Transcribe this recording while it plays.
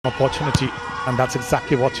opportunity, and that's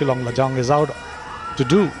exactly what Shillong Lajong is out to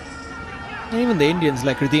do. Even the Indians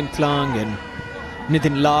like Riddhim Tlang and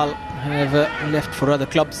Nitin Lal have left for other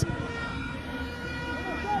clubs.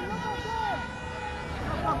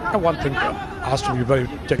 And one thing has to be very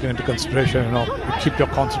taken into consideration, you keep your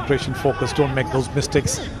concentration focused, don't make those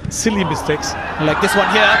mistakes, silly mistakes. Like this one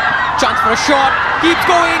here, chance for a shot, keeps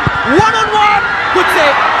going, one-on-one, good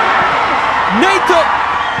save. Naito,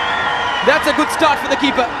 that's a good start for the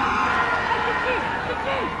keeper.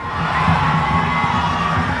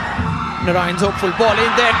 Narayan's hopeful ball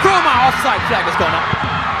in there, Kroma offside, flag has gone up.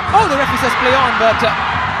 Oh, the referee says play on, but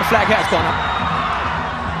the flag has gone up.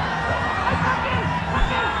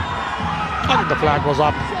 I think the flag was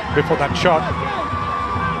up before that shot.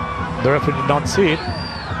 The referee did not see it.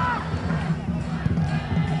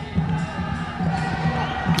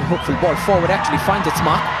 The hopeful ball forward actually finds its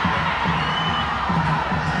mark.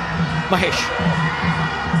 Mahesh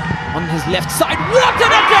on his left side. What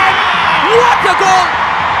an attempt! What a goal!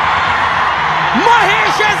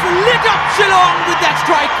 Mahesh has lit up Shillong with that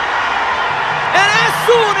strike. And as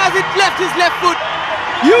soon as it left his left foot,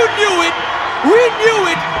 you knew it, we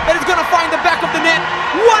knew it, that it's going to find the back of the net.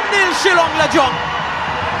 1-0 Shillong Lajong.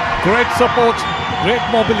 Great support, great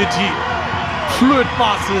mobility, fluid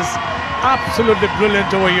passes, absolutely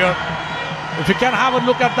brilliant over here. If you can have a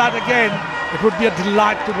look at that again, it would be a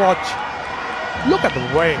delight to watch. Look at the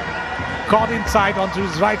way, caught inside onto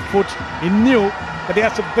his right foot. He knew that he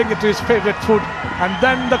has to bring it to his favorite foot, and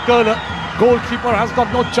then the goalkeeper has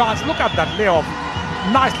got no chance. Look at that layoff,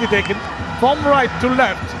 nicely taken from right to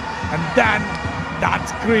left, and then that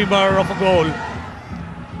screamer of a goal.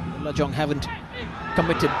 Lajong haven't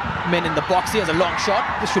committed men in the box. Here's a long shot.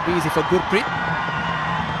 This should be easy for Gurpreet.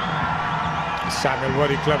 Samuel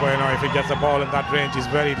very clever, if he gets the ball in that range, he's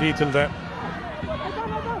very lethal there.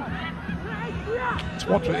 It's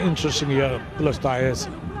what's really interesting here, Pulastai, is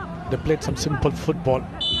they played some simple football,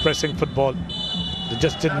 pressing football. They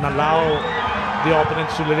just didn't allow the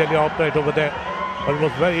opponents to really operate over there. But it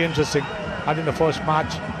was very interesting. I think the first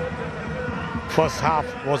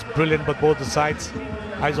half was brilliant by both the sides.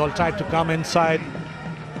 Aizawl tried to come inside,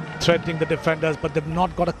 threatening the defenders, but they've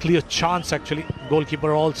not got a clear chance actually.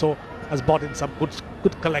 Goalkeeper also has brought in some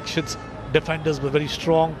good collections. Defenders were very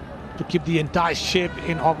strong to keep the entire shape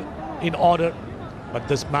in order. But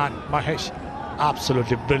this man, Mahesh,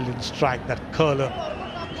 absolutely brilliant strike. That curler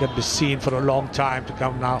can be seen for a long time to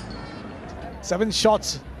come now. 7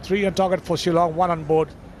 shots, 3 on target for Shillong, 1 on board.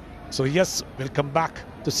 So yes, we'll come back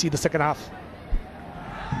to see the second half.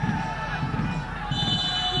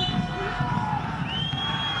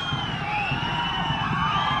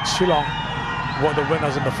 Shillong were the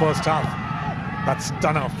winners in the first half. That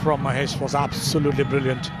stunner from Mahesh was absolutely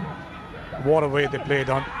brilliant. What a way they played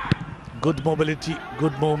on. Good mobility,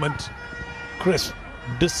 good movement, crisp,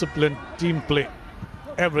 disciplined team play.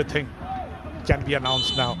 Everything can be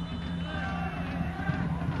announced now.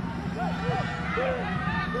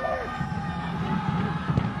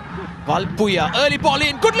 Valpuya, early ball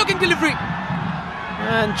in, good looking delivery.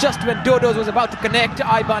 And just when Dodos was about to connect,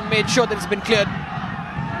 Aiban made sure that it's been cleared.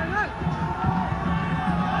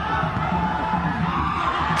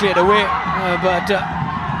 Cleared away, but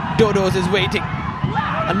Dodos is waiting.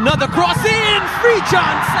 Another cross in, free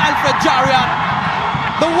chance, Alfred Jarian.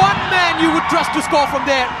 The one man you would trust to score from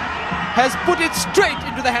there has put it straight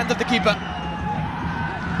into the hands of the keeper.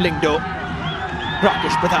 Lingdo,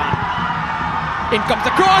 Rakesh Pradhan. In comes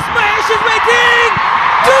the cross, Mahesh is waiting!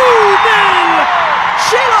 2-0!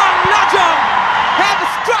 Shillong Lajong have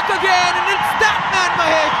struck again, and it's that man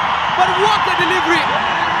Mahesh. But what a delivery!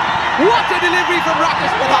 What a delivery from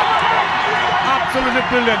Rakesh Pradhan! Absolutely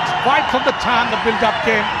brilliant. Right from the time the build-up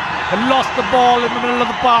came, they lost the ball in the middle of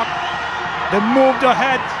the park. They moved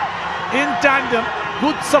ahead in tandem.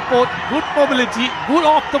 Good support, good mobility, good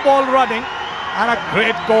off-the-ball running, and a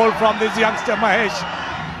great goal from this youngster Mahesh.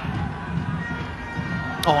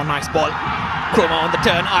 Oh, nice ball. Kroma on the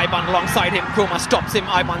turn, Aiban alongside him. Kroma stops him,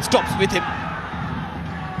 Aiban stops with him.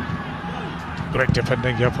 Great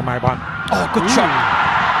defending here from Aiban. Oh, good shot.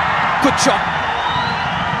 Good shot.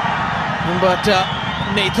 But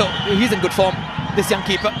Naito, he's in good form, this young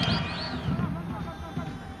keeper.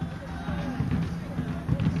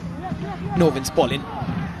 Novin's ball in.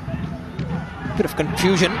 Bit of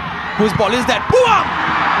confusion. Whose ball is that? Boom!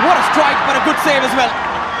 What a strike, but a good save as well.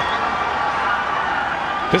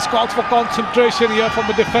 This calls for concentration here from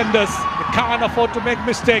the defenders. They can't afford to make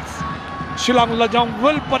mistakes. Shillong Lajong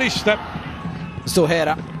will punish them.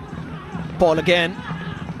 Zohera. Ball again.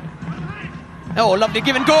 Oh, lovely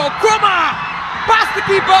give and go. Kroma! Past the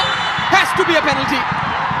keeper. Has to be a penalty.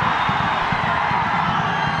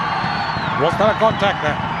 Was there a contact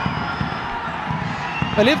there?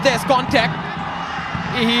 Well, if there's contact,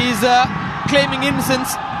 he's claiming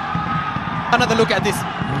innocence. Another look at this.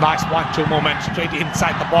 Nice 1-2 moment straight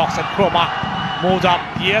inside the box, and Kroma moved up.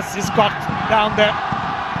 Yes, he's got down there.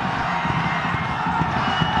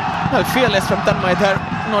 Well, fearless from Tanmay there,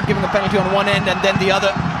 not giving a penalty on one end and then the other.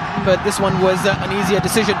 But this one was an easier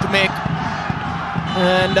decision to make.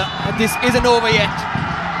 And this isn't over yet.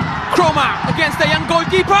 Kroma against the young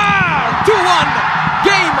goalkeeper. 2-1.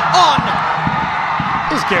 Game on.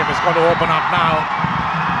 This game is going to open up now.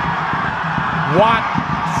 One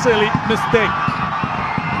silly mistake.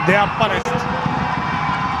 They are punished.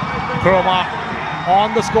 Kroma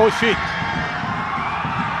on the score sheet.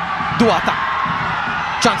 Duata.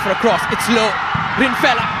 Chance for a cross. It's low.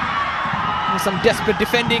 Rinfella. And some desperate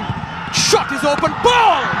defending. Shot is open.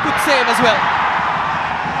 Ball. Good save as well.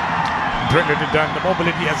 Brilliantly done. The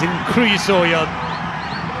mobility has increased over here.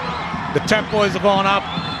 The tempo has gone up.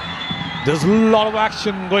 There's a lot of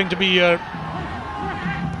action going to be here.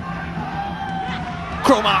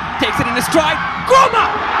 Kroma takes it in his stride. Kroma!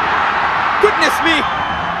 Goodness me!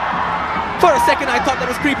 For a second I thought that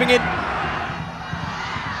was creeping in.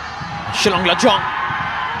 Shillong Lajong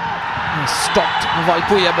stopped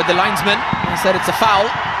Valpuya, but the linesman said it's a foul.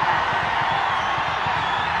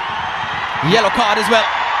 Yellow card as well.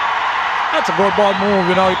 That's a good ball move,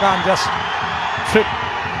 you know, you can't just trip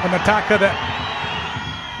an attacker there.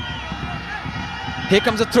 Here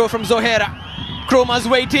comes a throw from Zohera. Kroma's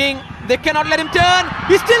waiting. They cannot let him turn.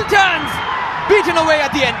 He still turns. Beaten away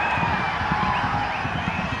at the end.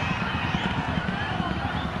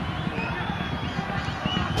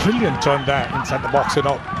 Brilliant turn there inside the box, you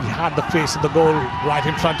know. He had the face of the goal right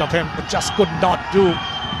in front of him, but just could not do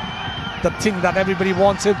the thing that everybody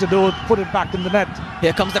wants him to do, put it back in the net.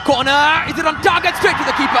 Here comes the corner. Is it on target? Straight to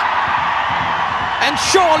the keeper. And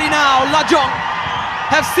surely now Lajong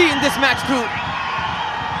have seen this match through.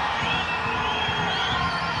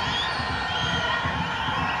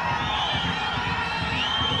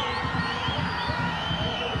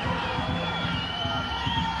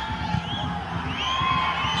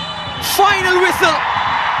 Final whistle,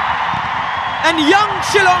 and young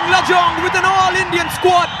Shillong Lajong with an all-Indian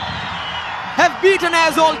squad have beaten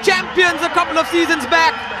Aizawl, champions a couple of seasons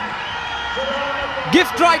back.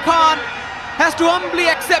 Gift Rai Khan has to humbly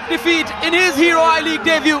accept defeat in his Hero Ileague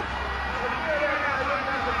debut.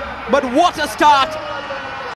 But what a start